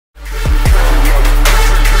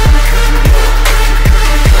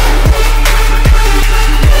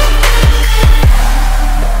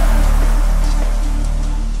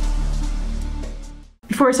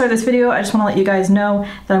before we start this video, I just want to let you guys know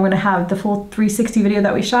that I'm going to have the full 360 video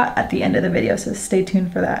that we shot at the end of the video, so stay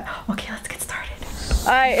tuned for that. Okay, let's get started.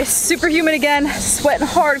 Alright, it's super humid again, sweating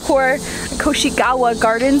hardcore at Koshigawa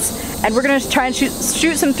Gardens, and we're going to try and shoot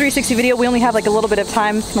some 360 video. We only have like a little bit of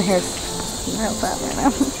time. My hair's real fat right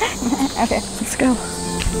now. Okay, let's go.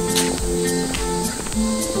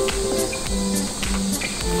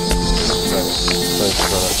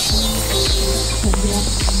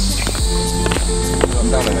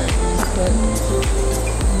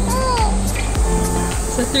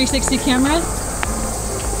 It's a 360 camera.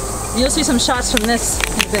 You'll see some shots from this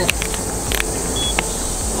in a bit.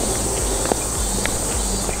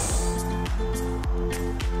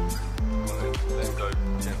 Then go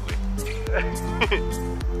gently.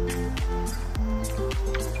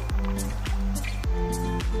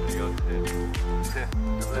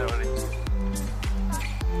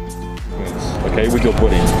 Okay, with your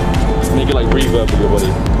body. Make it like reverb with your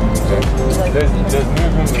body. Okay. There's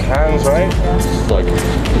movement with hands, right? Yeah.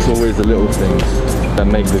 It's always the little things that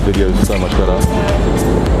make the videos so much better.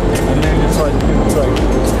 And then it's like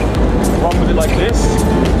run with it like this,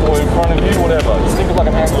 or in front of you, whatever. Just think of like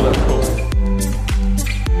an angle that's cool.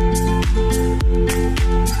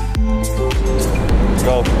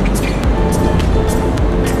 Go.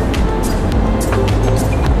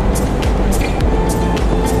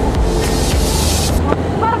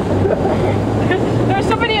 There's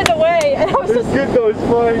somebody in the way, and I was just... It's good though, it's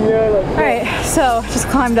fine, yeah. Alright, so just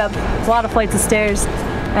climbed up a lot of flights of stairs,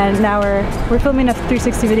 and now we're filming a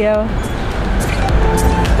 360 video.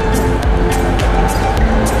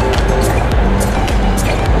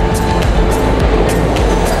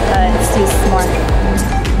 Let's do some more.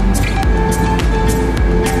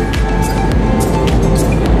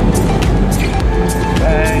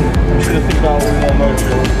 Dang, I'm trying to think about all more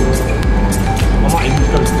motion. I might even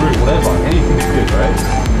just go through, whatever. Anything's good, right?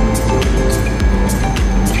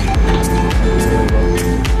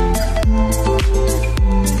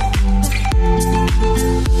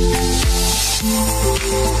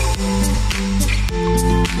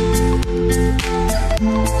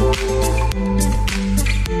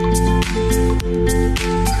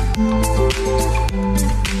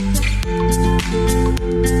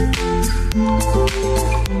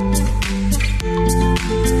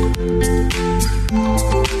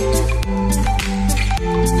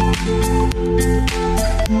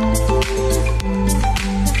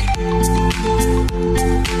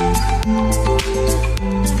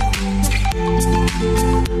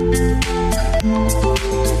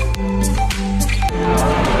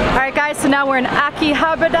 Alright guys, so now we're in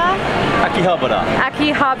Akihabara. Akihabara.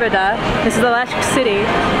 Akihabara. This is the last city.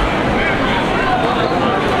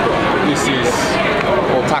 This is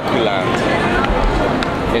Otaku Land.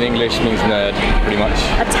 In English means nerd, pretty much.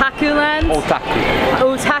 Otaku land? Otaku.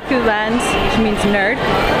 Otaku land, which means nerd,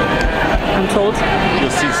 I'm told.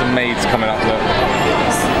 You'll see some maids coming up there.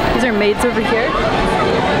 These are maids over here.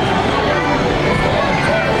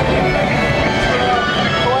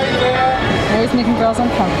 Always making girls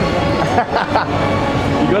uncomfortable.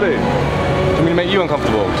 You got it. Do you want me to make you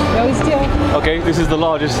uncomfortable? You always do. Okay, this is the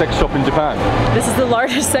largest sex shop in Japan. This is the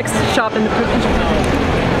largest sex shop in Japan.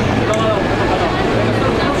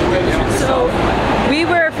 So we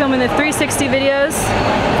were filming the 360 videos.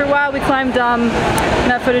 For a while we climbed, in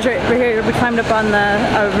that footage right here, we climbed up on the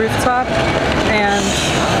rooftop, and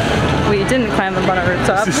we didn't climb up on a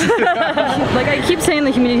rooftop. Like I keep saying,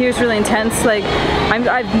 the humidity here is really intense. Like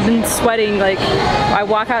I've been sweating. Like I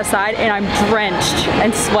walk outside and I'm drenched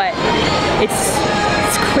in sweat. It's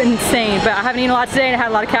insane. But I haven't eaten a lot today and I had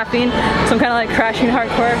a lot of caffeine, so I'm kind of like crashing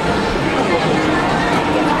hardcore.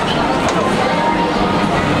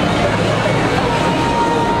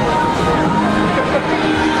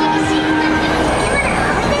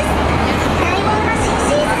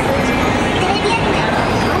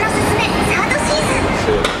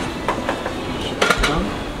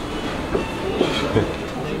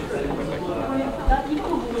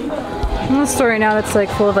 I'm in a store right now that's like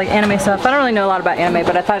full of like anime stuff. I don't really know a lot about anime,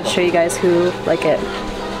 but I thought I'd show you guys who like it.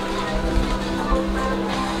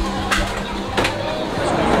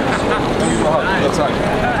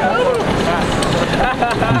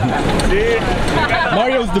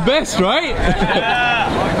 Mario's the best, right?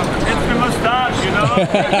 It's the mustache, you know?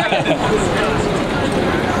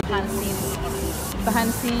 Behind the scenes. Behind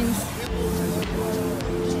the scenes.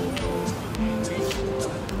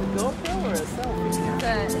 GoPro or a selfie?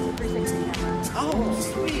 It's a 360 camera. Oh,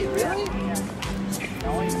 sweet, really?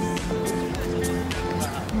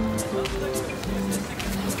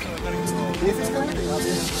 This is going to be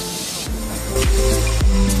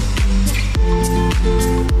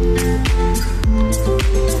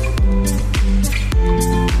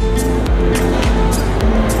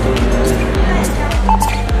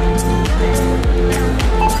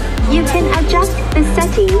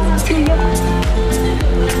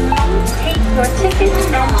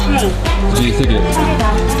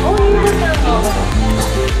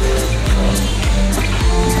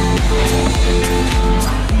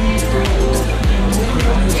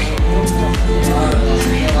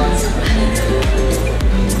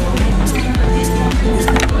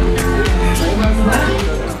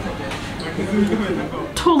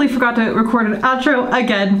Totally forgot to record an outro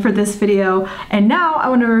again for this video, and now I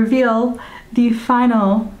want to reveal the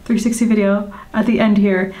final 360 video at the end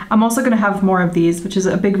here. I'm also going to have more of these, which is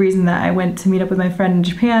a big reason that I went to meet up with my friend in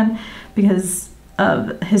Japan, because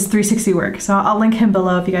of his 360 work. So I'll link him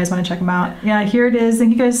below if you guys want to check him out. Yeah, here it is.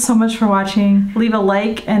 Thank you guys so much for watching. Leave a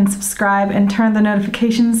like and subscribe and turn on the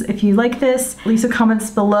notifications if you like this. Leave some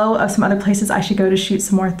comments below of some other places I should go to shoot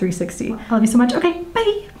some more 360. I love you so much. Okay,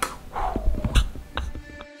 bye!